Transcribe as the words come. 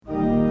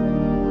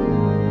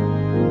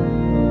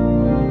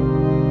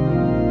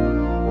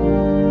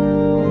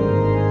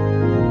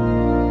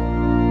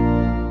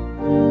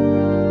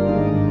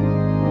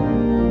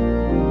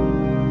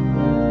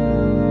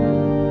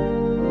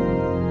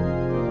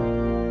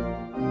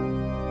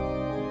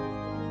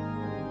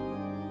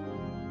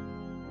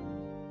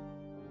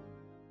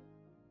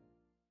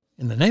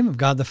the name of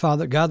God the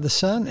Father, God the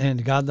Son,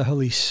 and God the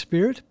Holy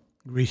Spirit,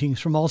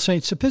 greetings from All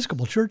Saints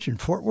Episcopal Church in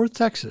Fort Worth,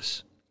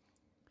 Texas.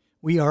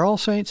 We are All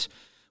Saints.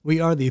 We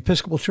are the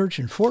Episcopal Church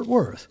in Fort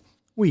Worth.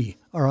 We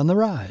are on the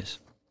rise.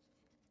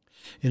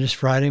 It is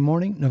Friday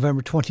morning,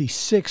 November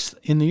 26th,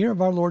 in the year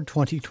of our Lord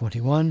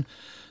 2021,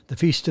 the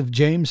feast of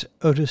James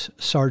Otis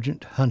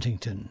Sargent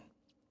Huntington.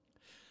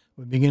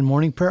 We begin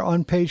morning prayer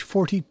on page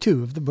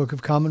 42 of the Book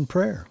of Common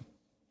Prayer.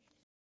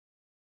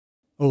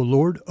 O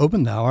Lord,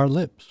 open thou our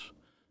lips,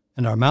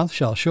 and our mouth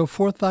shall show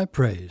forth thy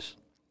praise.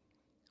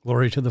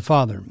 Glory to the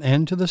Father,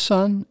 and to the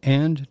Son,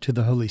 and to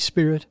the Holy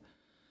Spirit,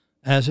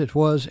 as it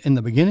was in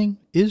the beginning,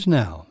 is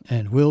now,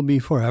 and will be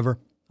forever.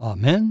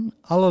 Amen.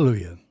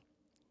 Alleluia.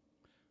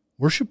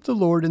 Worship the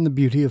Lord in the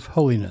beauty of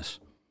holiness.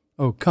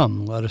 O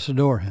come, let us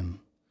adore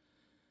him.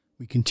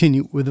 We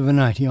continue with the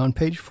Venite on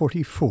page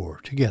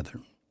 44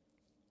 together.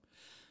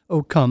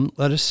 O come,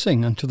 let us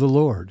sing unto the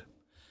Lord.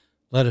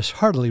 Let us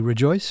heartily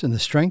rejoice in the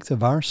strength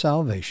of our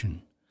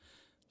salvation.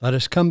 Let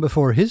us come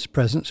before his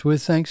presence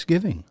with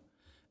thanksgiving,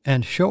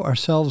 and show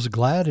ourselves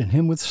glad in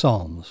him with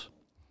psalms.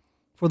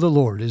 For the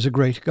Lord is a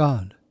great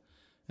God,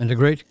 and a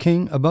great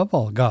King above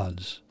all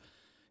gods.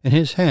 In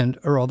his hand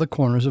are all the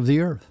corners of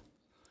the earth,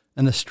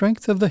 and the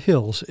strength of the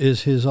hills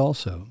is his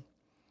also.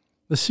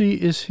 The sea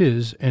is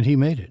his, and he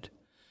made it,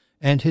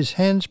 and his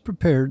hands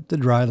prepared the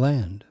dry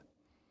land.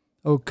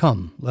 O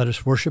come, let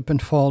us worship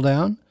and fall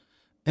down,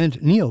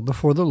 and kneel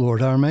before the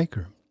Lord our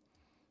Maker.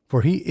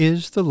 For he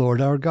is the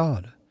Lord our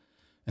God,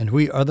 and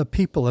we are the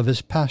people of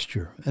his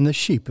pasture, and the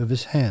sheep of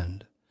his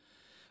hand.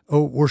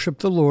 O worship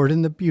the Lord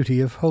in the beauty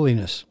of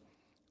holiness.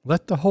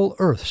 Let the whole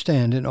earth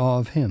stand in awe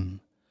of him.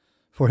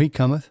 For he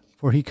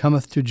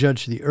cometh to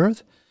judge the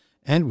earth,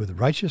 and with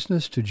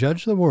righteousness to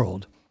judge the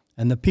world,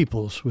 and the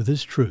peoples with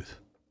his truth.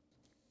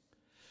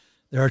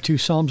 There are two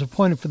psalms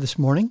appointed for this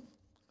morning.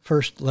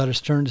 First, let us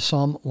turn to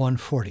Psalm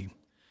 140.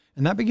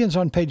 And that begins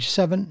on page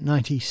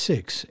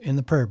 796 in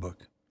the prayer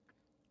book.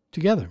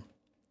 Together,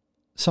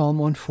 Psalm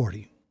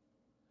 140.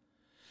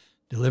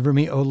 Deliver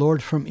me, O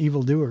Lord, from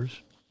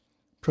evildoers.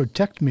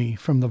 Protect me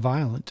from the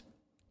violent,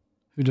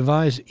 who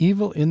devise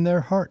evil in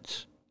their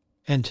hearts,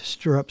 and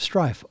stir up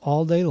strife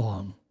all day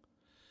long.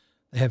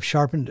 They have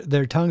sharpened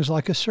their tongues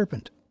like a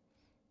serpent.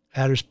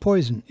 Adder's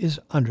poison is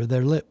under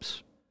their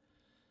lips.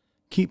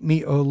 Keep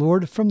me, O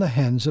Lord, from the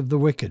hands of the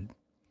wicked.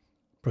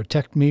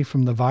 Protect me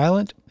from the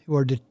violent, who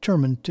are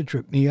determined to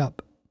trip me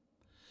up.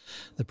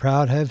 The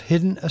proud have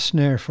hidden a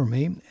snare for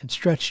me, and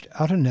stretched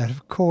out a net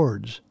of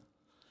cords.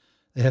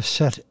 They have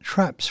set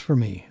traps for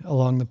me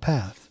along the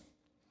path.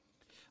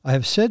 I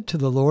have said to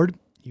the Lord,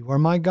 You are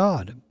my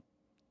God.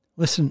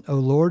 Listen, O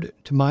Lord,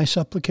 to my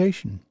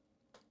supplication.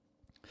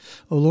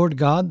 O Lord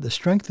God, the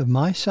strength of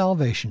my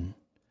salvation.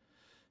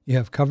 You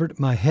have covered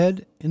my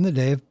head in the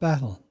day of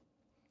battle.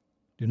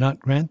 Do not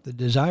grant the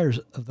desires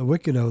of the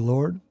wicked, O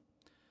Lord,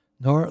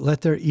 nor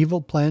let their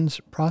evil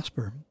plans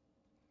prosper.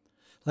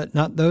 Let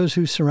not those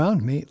who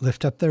surround me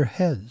lift up their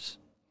heads.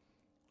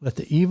 Let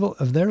the evil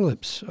of their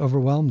lips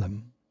overwhelm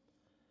them.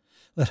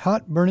 Let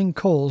hot burning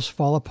coals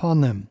fall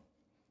upon them.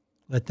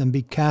 Let them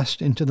be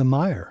cast into the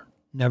mire,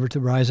 never to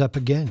rise up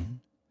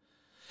again.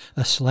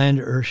 A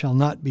slanderer shall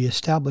not be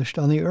established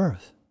on the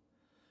earth,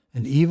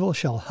 and evil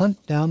shall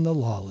hunt down the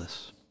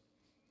lawless.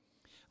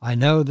 I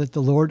know that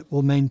the Lord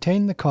will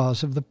maintain the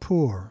cause of the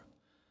poor,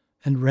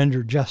 and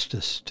render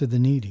justice to the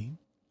needy.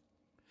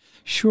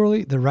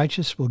 Surely the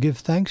righteous will give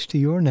thanks to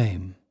your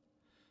name,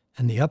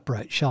 and the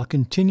upright shall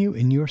continue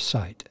in your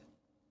sight.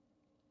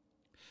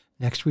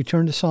 Next we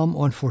turn to Psalm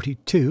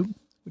 142,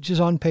 which is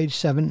on page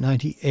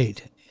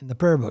 798 in the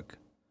prayer book.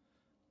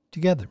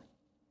 Together,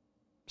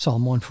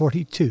 Psalm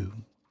 142.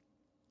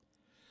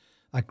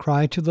 I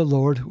cry to the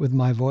Lord with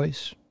my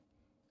voice.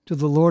 To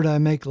the Lord I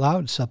make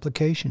loud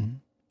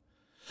supplication.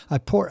 I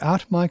pour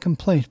out my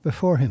complaint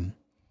before him,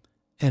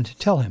 and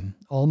tell him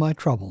all my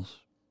troubles.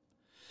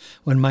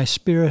 When my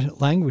spirit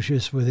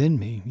languishes within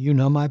me, you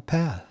know my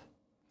path.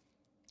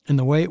 In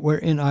the way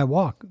wherein I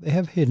walk, they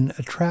have hidden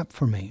a trap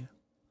for me.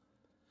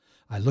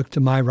 I look to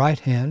my right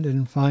hand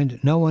and find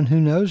no one who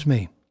knows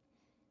me.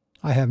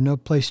 I have no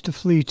place to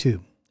flee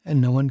to,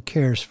 and no one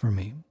cares for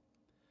me.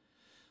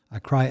 I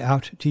cry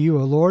out to you,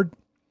 O Lord.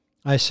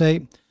 I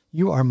say,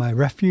 You are my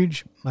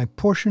refuge, my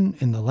portion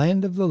in the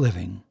land of the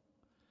living.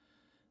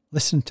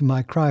 Listen to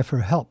my cry for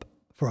help,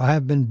 for I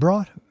have been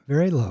brought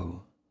very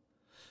low.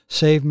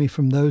 Save me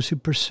from those who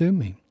pursue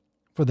me,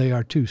 for they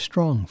are too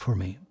strong for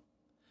me.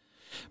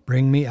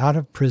 Bring me out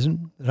of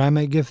prison, that I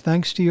may give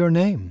thanks to your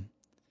name.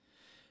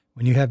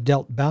 When you have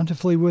dealt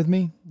bountifully with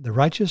me, the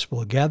righteous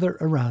will gather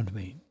around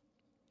me.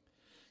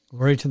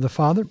 Glory to the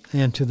Father,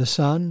 and to the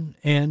Son,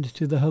 and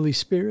to the Holy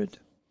Spirit,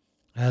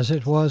 as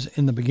it was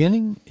in the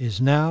beginning,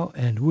 is now,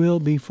 and will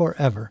be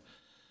forever.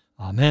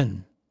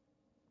 Amen.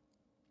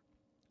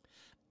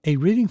 A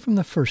reading from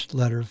the first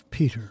letter of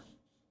Peter.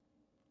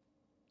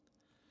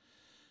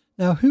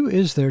 Now who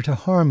is there to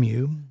harm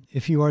you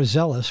if you are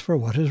zealous for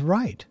what is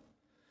right?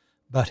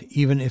 But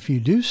even if you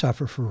do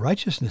suffer for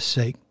righteousness'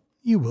 sake,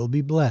 you will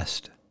be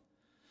blessed.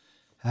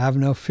 Have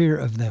no fear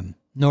of them,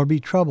 nor be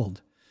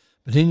troubled,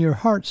 but in your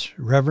hearts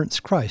reverence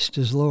Christ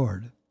as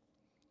Lord.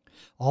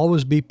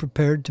 Always be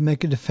prepared to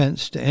make a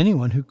defense to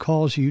anyone who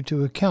calls you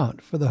to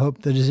account for the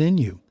hope that is in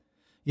you,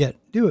 yet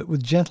do it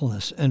with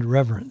gentleness and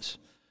reverence.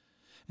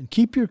 And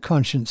keep your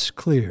conscience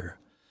clear,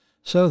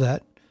 so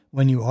that,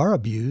 when you are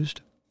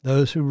abused,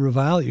 those who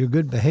revile your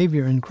good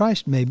behavior in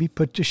Christ may be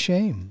put to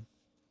shame.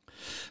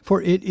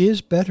 For it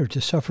is better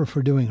to suffer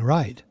for doing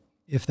right,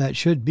 if that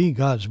should be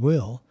God's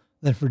will,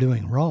 than for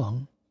doing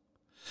wrong.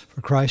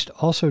 For Christ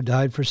also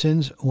died for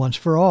sins once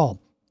for all,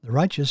 the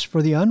righteous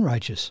for the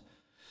unrighteous,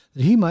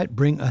 that he might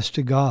bring us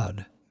to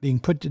God, being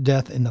put to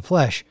death in the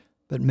flesh,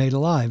 but made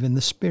alive in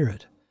the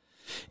Spirit,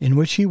 in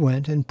which he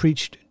went and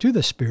preached to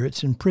the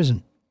spirits in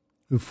prison,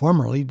 who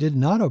formerly did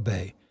not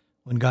obey,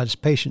 when God's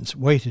patience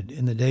waited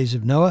in the days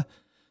of Noah,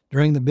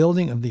 during the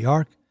building of the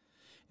ark,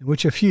 in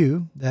which a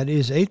few, that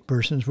is, 8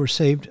 persons, were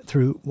saved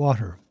through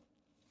water.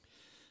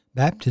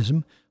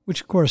 Baptism,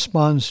 which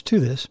corresponds to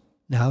this,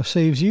 now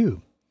saves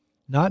you,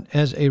 not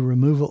as a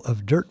removal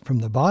of dirt from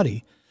the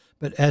body,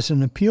 but as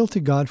an appeal to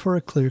God for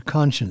a clear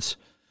conscience,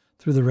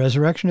 through the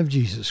resurrection of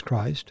Jesus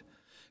Christ,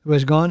 who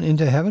has gone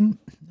into heaven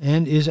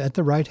and is at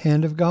the right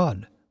hand of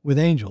God, with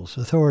angels,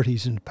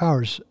 authorities, and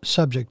powers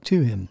subject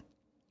to him.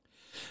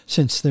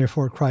 Since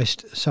therefore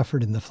Christ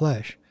suffered in the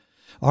flesh,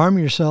 arm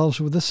yourselves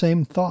with the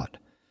same thought.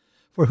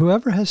 For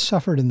whoever has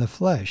suffered in the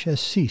flesh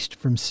has ceased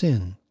from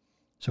sin,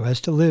 so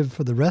as to live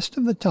for the rest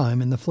of the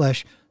time in the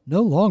flesh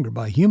no longer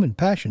by human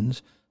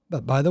passions,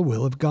 but by the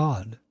will of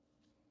God.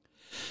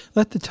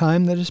 Let the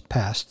time that is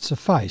past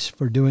suffice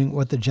for doing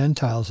what the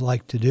Gentiles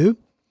like to do,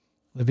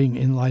 living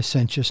in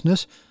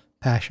licentiousness,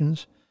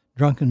 passions,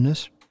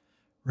 drunkenness,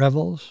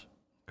 revels,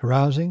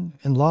 carousing,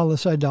 and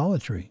lawless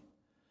idolatry.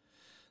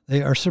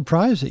 They are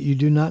surprised that you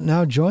do not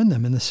now join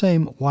them in the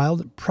same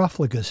wild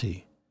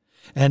profligacy,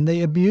 and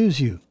they abuse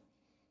you.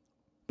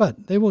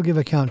 But they will give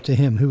account to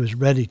him who is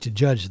ready to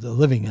judge the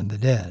living and the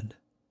dead.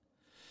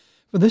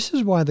 For this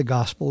is why the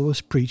gospel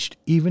was preached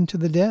even to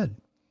the dead,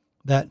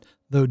 that,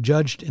 though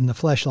judged in the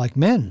flesh like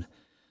men,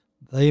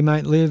 they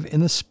might live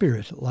in the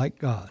Spirit like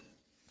God.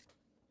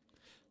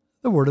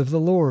 The word of the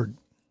Lord.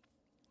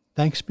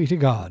 Thanks be to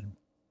God.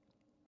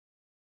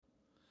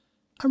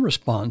 Our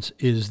response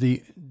is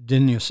the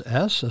Dignus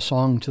Es, a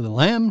song to the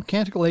Lamb,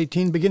 Canticle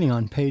 18, beginning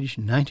on page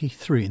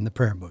 93 in the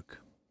prayer book.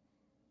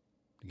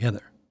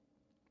 Together.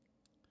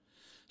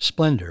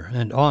 Splendor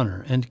and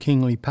honor and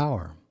kingly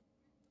power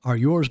are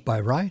yours by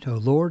right, O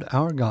Lord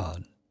our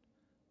God,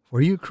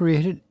 for you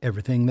created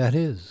everything that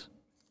is,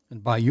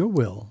 and by your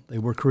will they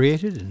were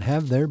created and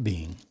have their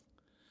being.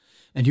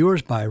 And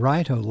yours by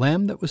right, O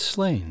Lamb that was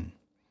slain,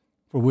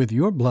 for with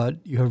your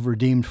blood you have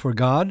redeemed for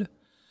God,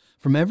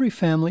 from every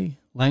family,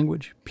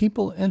 language,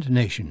 people, and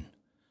nation,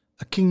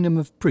 a kingdom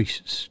of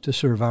priests to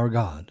serve our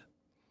God.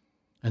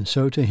 And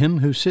so to him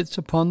who sits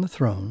upon the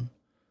throne,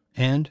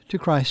 and to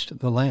Christ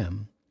the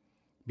Lamb,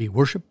 be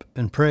worship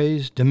and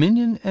praise,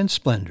 dominion and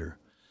splendor,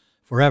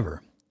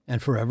 forever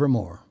and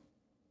forevermore.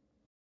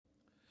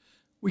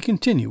 We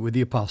continue with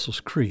the Apostles'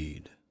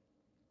 Creed.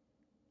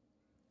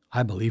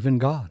 I believe in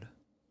God,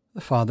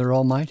 the Father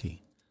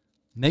Almighty,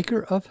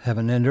 maker of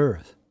heaven and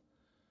earth,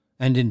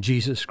 and in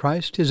Jesus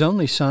Christ, his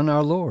only Son,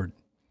 our Lord,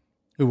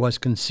 who was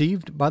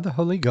conceived by the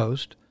Holy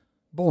Ghost,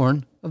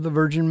 born of the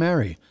Virgin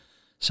Mary,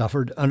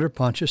 suffered under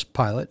Pontius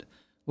Pilate,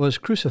 was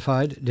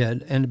crucified,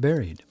 dead, and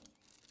buried.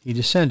 He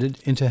descended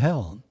into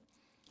hell.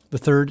 The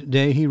third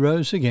day he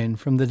rose again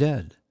from the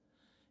dead.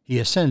 He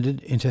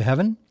ascended into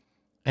heaven,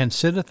 and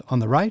sitteth on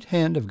the right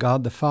hand of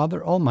God the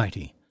Father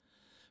Almighty.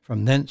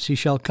 From thence he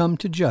shall come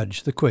to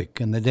judge the quick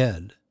and the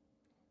dead.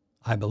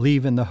 I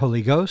believe in the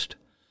Holy Ghost,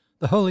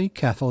 the Holy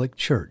Catholic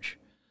Church,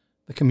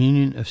 the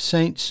communion of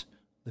saints,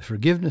 the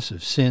forgiveness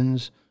of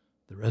sins,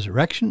 the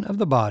resurrection of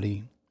the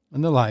body,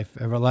 and the life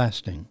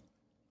everlasting.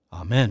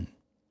 Amen.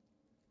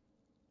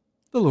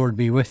 The Lord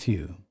be with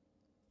you.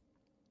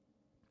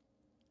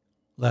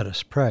 Let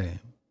us pray.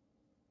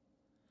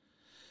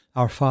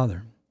 Our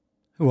Father,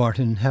 who art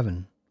in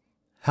heaven,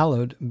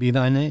 hallowed be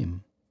thy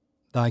name.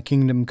 Thy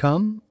kingdom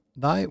come,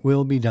 thy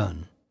will be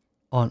done,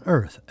 on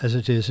earth as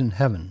it is in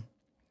heaven.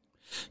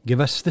 Give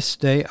us this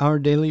day our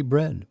daily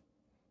bread,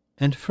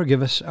 and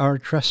forgive us our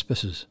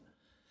trespasses,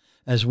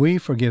 as we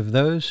forgive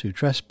those who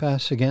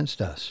trespass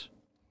against us.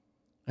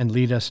 And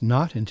lead us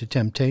not into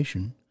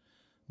temptation,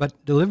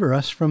 but deliver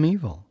us from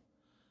evil.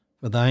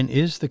 For thine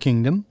is the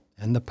kingdom,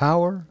 and the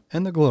power,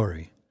 and the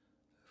glory,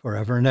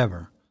 forever and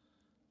ever.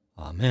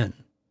 Amen.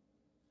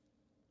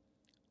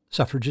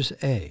 Suffrages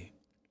A.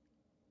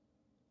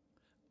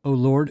 O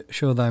Lord,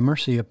 show thy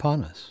mercy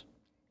upon us,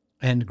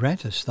 and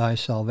grant us thy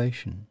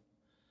salvation.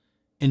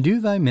 Endue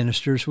thy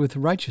ministers with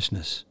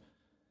righteousness,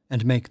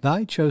 and make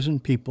thy chosen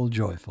people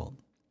joyful.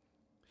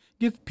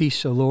 Give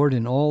peace, O Lord,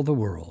 in all the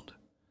world,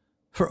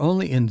 for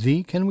only in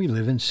thee can we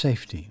live in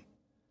safety.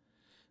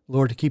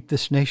 Lord, keep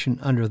this nation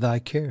under thy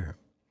care,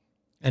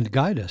 and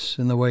guide us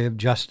in the way of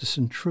justice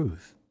and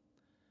truth.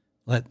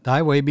 Let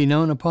thy way be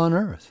known upon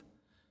earth,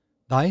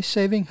 thy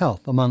saving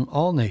health among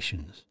all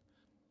nations.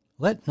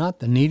 Let not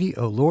the needy,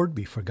 O Lord,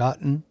 be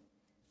forgotten,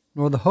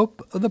 nor the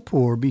hope of the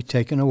poor be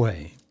taken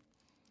away.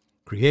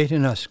 Create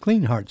in us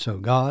clean hearts, O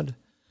God,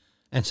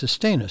 and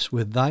sustain us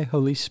with thy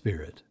Holy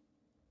Spirit.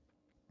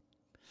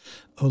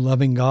 O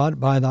loving God,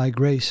 by thy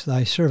grace,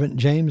 thy servant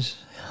James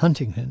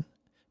Huntington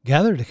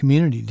gathered a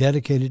community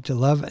dedicated to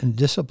love and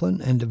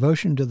discipline and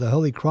devotion to the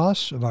holy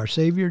cross of our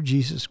Savior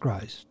Jesus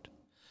Christ.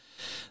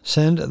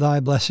 Send thy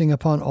blessing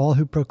upon all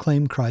who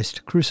proclaim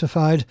Christ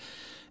crucified,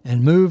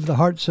 and move the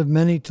hearts of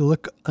many to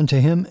look unto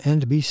him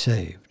and be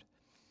saved,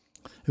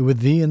 who with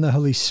thee and the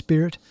Holy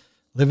Spirit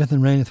liveth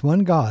and reigneth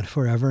one God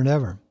for ever and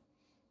ever.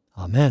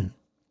 Amen.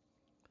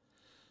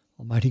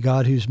 Almighty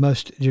God, whose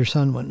most dear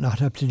Son went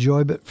not up to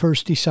joy, but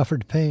first he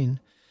suffered pain,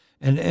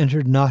 and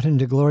entered not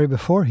into glory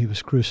before he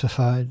was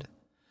crucified,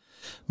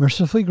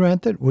 mercifully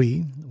grant that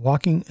we,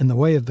 walking in the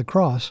way of the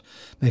cross,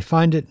 may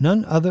find it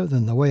none other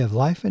than the way of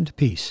life and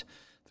peace,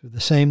 through the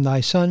same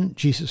thy Son,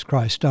 Jesus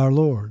Christ our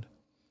Lord.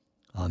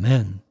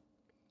 Amen.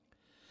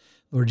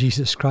 Lord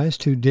Jesus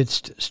Christ, who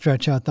didst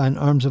stretch out thine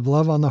arms of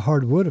love on the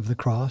hard wood of the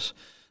cross,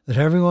 that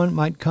everyone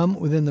might come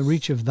within the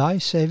reach of thy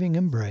saving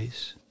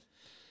embrace,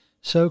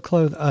 so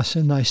clothe us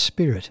in thy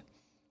Spirit,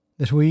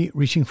 that we,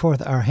 reaching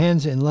forth our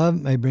hands in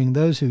love, may bring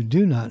those who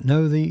do not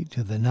know thee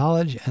to the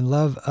knowledge and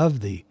love of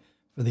thee,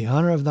 for the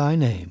honor of thy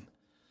name.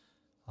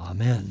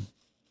 Amen.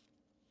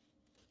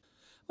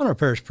 On our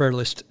parish prayer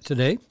list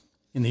today,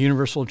 in the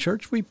Universal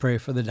Church, we pray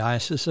for the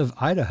Diocese of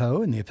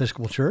Idaho and the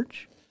Episcopal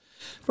Church,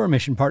 for our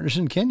mission partners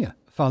in Kenya,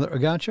 Father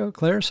Agacho,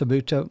 Claire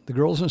Sabuto, the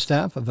girls and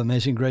staff of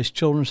Amazing Grace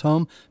Children's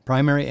Home,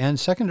 primary and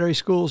secondary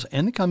schools,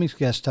 and the Cummings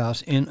Guest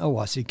House in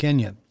Owasi,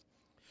 Kenya.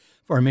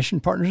 For our mission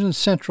partners in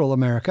Central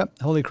America,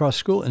 Holy Cross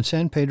School in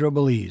San Pedro,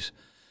 Belize,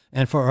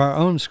 and for our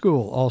own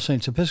school, All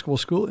Saints Episcopal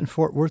School in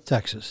Fort Worth,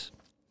 Texas.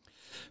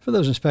 For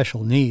those in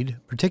special need,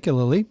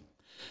 particularly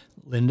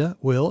Linda,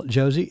 Will,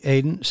 Josie,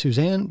 Aiden,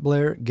 Suzanne,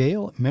 Blair,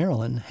 Gail,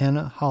 Marilyn,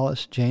 Hannah,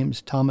 Hollis,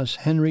 James, Thomas,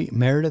 Henry,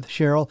 Meredith,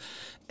 Cheryl,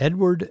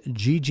 Edward,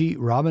 Gigi,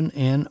 Robin,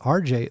 Ann,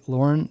 RJ,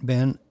 Lauren,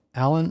 Ben,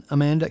 Alan,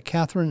 Amanda,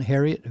 Catherine,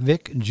 Harriet,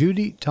 Vic,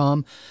 Judy,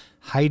 Tom,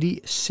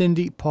 Heidi,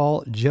 Cindy,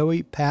 Paul,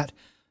 Joey, Pat,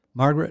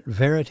 Margaret,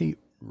 Verity,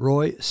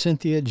 Roy,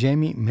 Cynthia,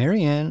 Jamie,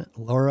 Marianne,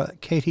 Laura,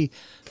 Katie,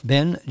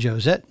 Ben,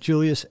 Josette,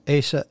 Julius,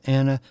 Asa,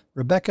 Anna,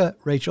 Rebecca,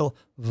 Rachel,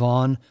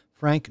 Vaughn,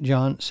 Frank,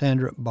 John,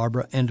 Sandra,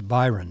 Barbara, and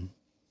Byron.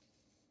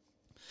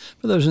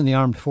 For those in the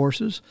armed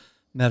forces,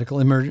 medical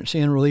emergency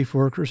and relief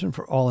workers, and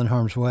for all in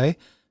harm's way,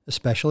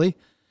 especially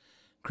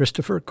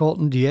Christopher,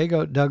 Colton,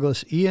 Diego,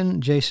 Douglas,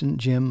 Ian, Jason,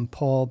 Jim,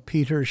 Paul,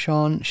 Peter,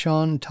 Sean,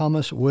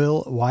 Thomas,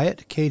 Will,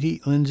 Wyatt,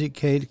 Katie, Lindsay,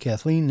 Cade,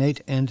 Kathleen,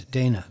 Nate, and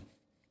Dana.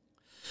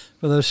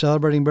 For those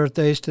celebrating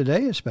birthdays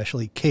today,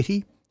 especially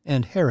Katie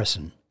and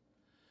Harrison.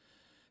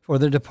 For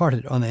the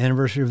departed on the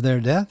anniversary of their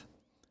death,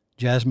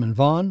 Jasmine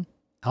Vaughn,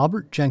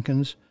 Albert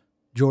Jenkins,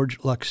 George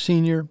Lux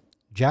Sr.,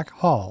 Jack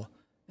Hall,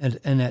 and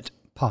Annette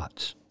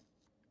Potts.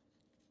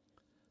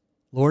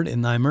 Lord,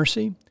 in thy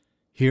mercy,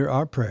 hear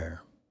our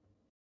prayer.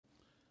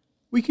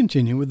 We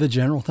continue with the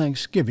general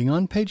thanksgiving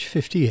on page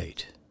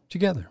 58,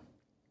 together.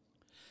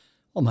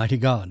 Almighty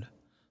God,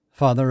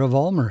 Father of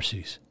all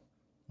mercies,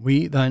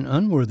 we, thine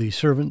unworthy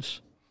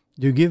servants,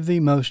 do give thee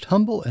most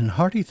humble and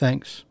hearty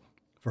thanks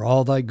for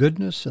all thy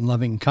goodness and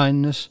loving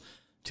kindness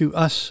to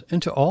us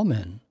and to all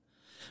men.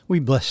 We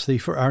bless thee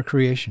for our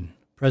creation,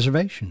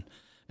 preservation,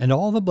 and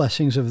all the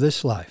blessings of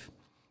this life,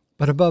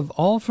 but above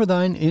all for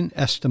thine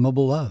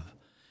inestimable love,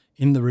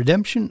 in the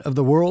redemption of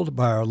the world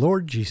by our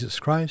Lord Jesus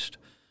Christ,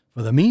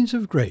 for the means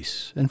of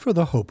grace and for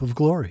the hope of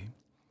glory.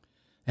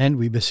 And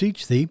we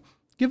beseech thee,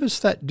 give us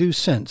that due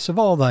sense of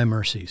all thy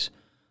mercies,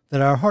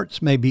 that our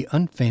hearts may be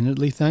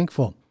unfeignedly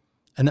thankful,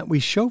 and that we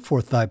show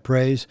forth thy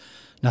praise,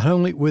 not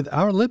only with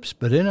our lips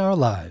but in our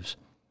lives,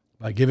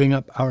 by giving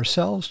up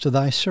ourselves to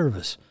thy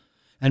service,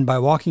 and by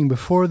walking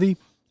before thee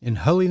in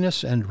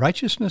holiness and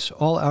righteousness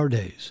all our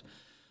days,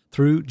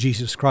 through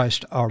Jesus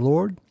Christ our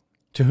Lord,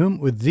 to whom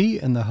with thee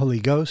and the Holy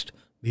Ghost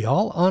be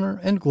all honor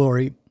and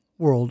glory,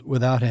 world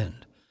without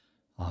end.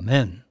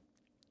 Amen.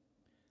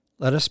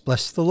 Let us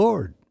bless the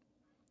Lord.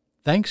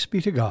 Thanks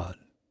be to God.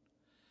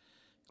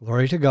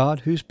 Glory to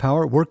God, whose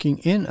power working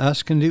in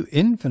us can do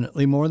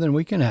infinitely more than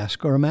we can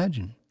ask or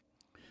imagine.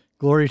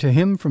 Glory to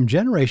him from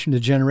generation to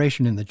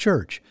generation in the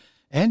church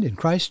and in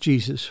Christ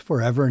Jesus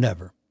forever and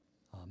ever.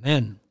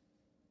 Amen.